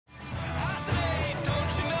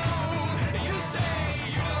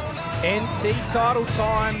NT title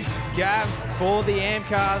time, Gav, for the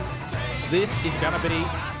AMCAs. This is going to be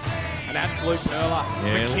an absolute perler.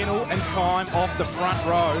 Yeah. McKinnell and Kime off the front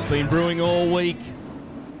row. Been brewing all week.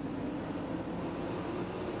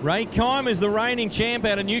 Ray Kime is the reigning champ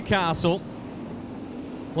out of Newcastle.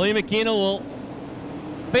 Lee McKinnell, well,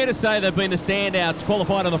 fair to say they've been the standouts,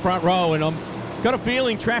 qualified on the front row, and I've got a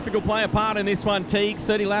feeling traffic will play a part in this one, Teagues.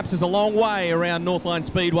 30 laps is a long way around Northline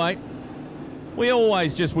Speedway. We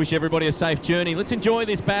always just wish everybody a safe journey. Let's enjoy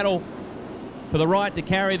this battle for the right to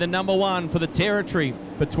carry the number one for the territory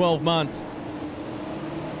for 12 months.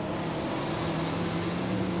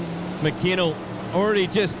 McKinnell already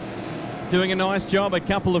just doing a nice job, a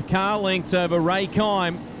couple of car lengths over Ray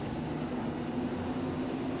Kime.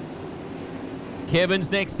 Kevin's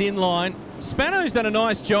next in line. Spano's done a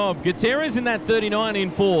nice job. Gutierrez in that 39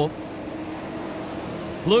 in fourth.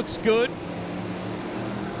 Looks good.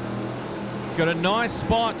 He's got a nice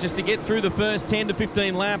spot just to get through the first 10 to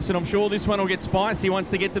 15 laps, and I'm sure this one will get spicy once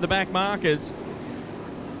they get to the back markers.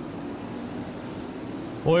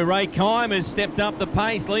 Boy, Ray Kime has stepped up the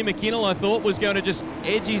pace. Lee McKinnell, I thought, was going to just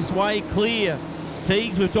edge his way clear.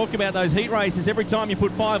 Teagues, we've talked about those heat races. Every time you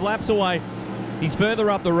put 5 laps away, he's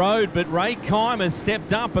further up the road, but Ray Kime has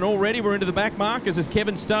stepped up, and already we're into the back markers as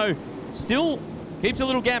Kevin Stowe still keeps a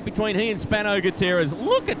little gap between he and Spano Gutierrez.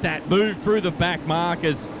 Look at that move through the back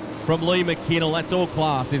markers from Lee McKinnell. That's all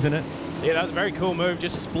class, isn't it? Yeah, that was a very cool move.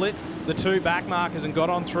 Just split the 2 back markers and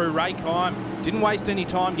got on through Ray Kime. Didn't waste any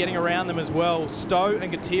time getting around them as well. Stowe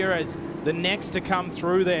and Gutierrez, the next to come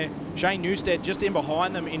through there. Shane Newstead just in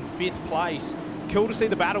behind them in 5th place. Cool to see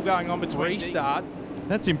the battle going on between restart.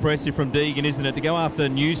 That's impressive from Deegan, isn't it, to go after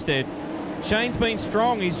Newstead. Shane's been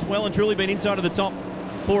strong. He's well and truly been inside of the top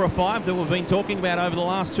 4 or 5 that we've been talking about over the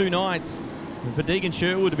last 2 nights. And for Deegan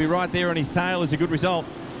Sherwood to be right there on his tail is a good result.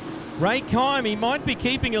 Ray Kime, he might be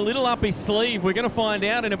keeping a little up his sleeve. We're going to find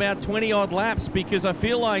out in about 20-odd laps, because I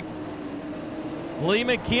feel like Lee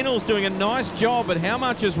McKinnell's doing a nice job, but how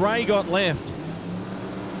much has Ray got left?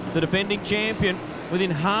 The defending champion within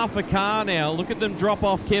half a car now. Look at them drop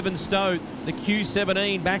off Kevin Stowe, the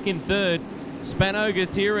Q17 back in 3rd. Spano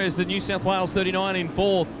Gutierrez, the New South Wales 39 in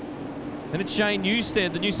 4th. And it's Shane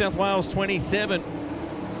Newstead, the New South Wales 27.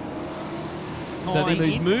 So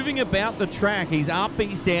he's moving about the track. He's up,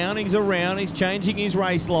 he's down, he's around, he's changing his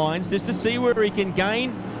race lines just to see where he can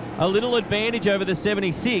gain a little advantage over the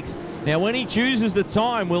 76. Now, when he chooses the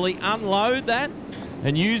time, will he unload that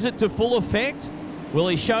and use it to full effect? Will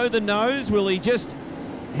he show the nose? Will he just...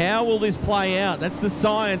 How will this play out? That's the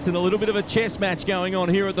science, and a little bit of a chess match going on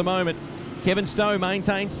here at the moment. Kevin Stowe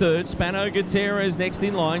maintains 3rd. Spano Gutierrez next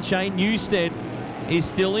in line. Shane Newstead is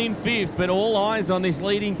still in 5th, but all eyes on this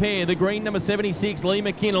leading pair. The green number 76, Lee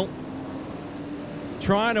McKinnell,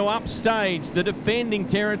 trying to upstage the defending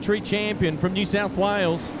territory champion from New South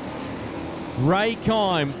Wales, Ray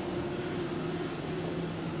Kime.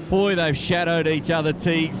 Boy, they've shadowed each other,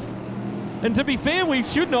 Teagues. And to be fair, we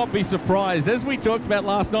should not be surprised. As we talked about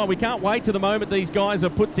last night, we can't wait to the moment these guys are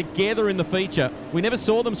put together in the feature. We never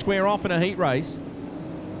saw them square off in a heat race.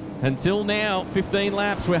 Until now, 15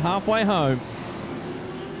 laps, we're halfway home.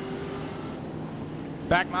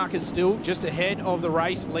 Back markers still just ahead of the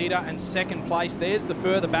race leader and 2nd place. There's the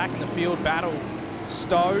further back in the field battle.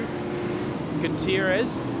 Stowe,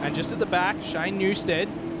 Gutierrez, and just at the back, Shane Newstead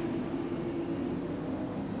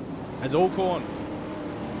as Alcorn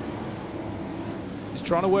is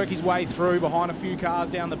trying to work his way through behind a few cars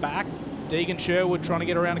down the back. Deegan Sherwood trying to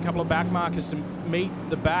get around a couple of back markers to meet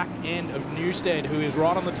the back end of Newstead, who is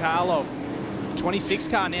right on the tail of. 26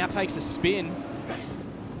 car now takes a spin.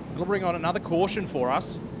 It'll bring on another caution for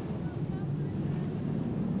us.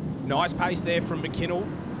 Nice pace there from McKinnell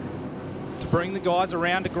to bring the guys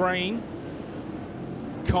around to green.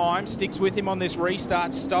 Kime sticks with him on this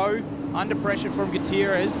restart. Stowe under pressure from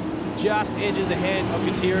Gutierrez. Just edges ahead of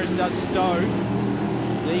Gutierrez does Stowe.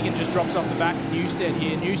 Deegan just drops off the back of Newstead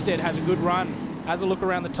here. Newstead has a good run. Has a look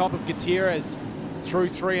around the top of Gutierrez through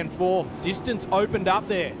 3 and 4. Distance opened up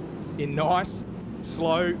there in nice,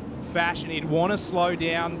 slow fashion. He'd want to slow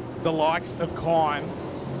down the likes of Kime.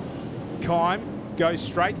 Kime goes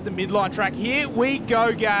straight to the midline track. Here we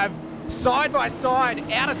go, Gav. Side by side,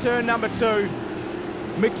 out of turn number 2.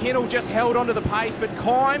 McKinnell just held onto the pace, but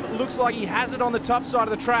Kime looks like he has it on the top side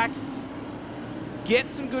of the track.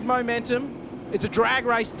 Gets some good momentum. It's a drag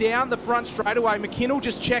race down the front straightaway. McKinnell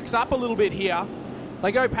just checks up a little bit here.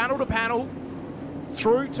 They go panel to panel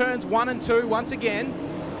through turns 1 and 2 once again.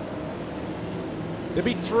 There'll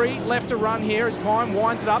be 3 left to run here as Kime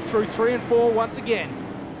winds it up through 3 and 4 once again.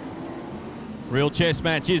 Real chess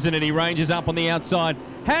match, isn't it? He ranges up on the outside.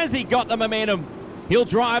 Has he got the momentum? He'll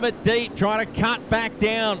drive it deep, try to cut back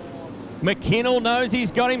down. McKinnell knows he's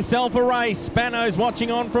got himself a race. Spano's watching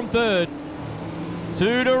on from third.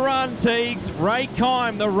 2 to run, Teagues. Ray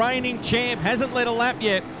Kime, the reigning champ, hasn't led a lap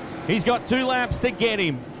yet. He's got 2 laps to get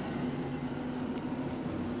him.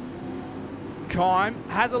 Kime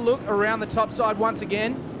has a look around the top side once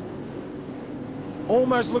again.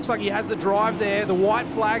 Almost looks like he has the drive there. The white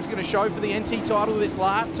flag's going to show for the NT title this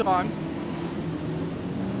last time.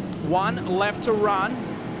 1 left to run.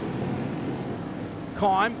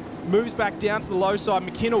 Kime moves back down to the low side.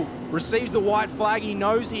 McKinnell receives the white flag. He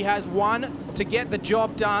knows he has 1 to get the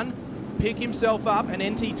job done. Pick himself up an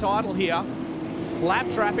NT title here. Lap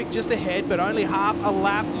traffic just ahead, but only half a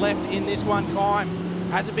lap left in this one. Kime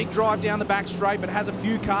has a big drive down the back straight, but has a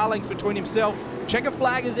few car lengths between himself. Checker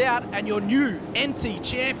flag is out, and your new NT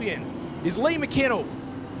champion is Lee McKinnell.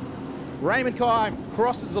 Raymond Kime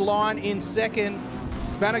crosses the line in second.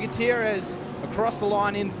 Spano Gutierrez across the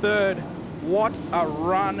line in third. What a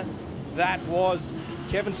run that was.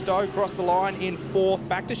 Kevin Stowe crossed the line in fourth.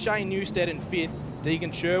 Back to Shane Newstead in fifth.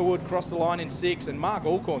 Deegan Sherwood crossed the line in sixth. And Mark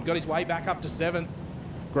Alcorn got his way back up to seventh.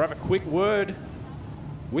 Grab a quick word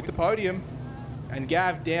with the podium and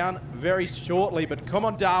Gav down very shortly. But come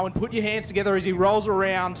on, Darwin, put your hands together as he rolls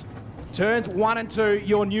around. Turns 1 and 2,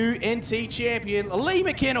 your new NT champion, Lee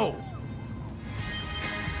McKinnell.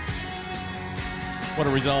 What a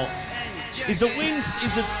result. Is the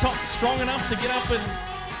top strong enough to get up and...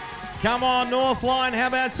 Come on, Northline, how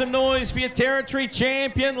about some noise for your territory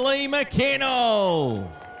champion, Lee McKinnell?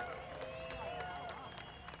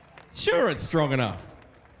 Sure, it's strong enough.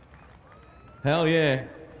 Hell yeah.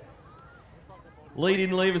 Lee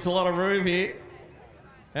didn't leave us a lot of room here.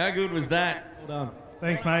 How good was that? Well done.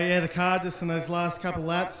 Thanks, mate. Yeah, the car just in those last couple of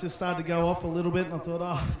laps just started to go off a little bit, and I thought,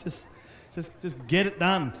 oh, just get it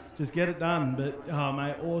done. Just get it done. But, oh,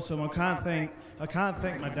 mate, awesome. I can't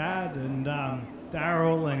thank my dad and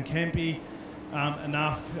Daryl and Kempy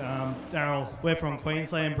enough. Daryl, we're from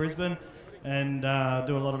Queensland, Brisbane, and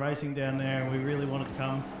do a lot of racing down there, and we really wanted to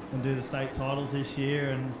come and do the state titles this year,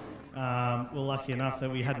 and we're lucky enough that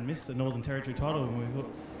we hadn't missed the Northern Territory title, and we thought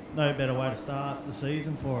no better way to start the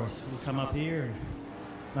season for us. We'll come up here, and,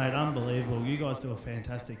 mate, unbelievable. You guys do a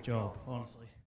fantastic job, honestly.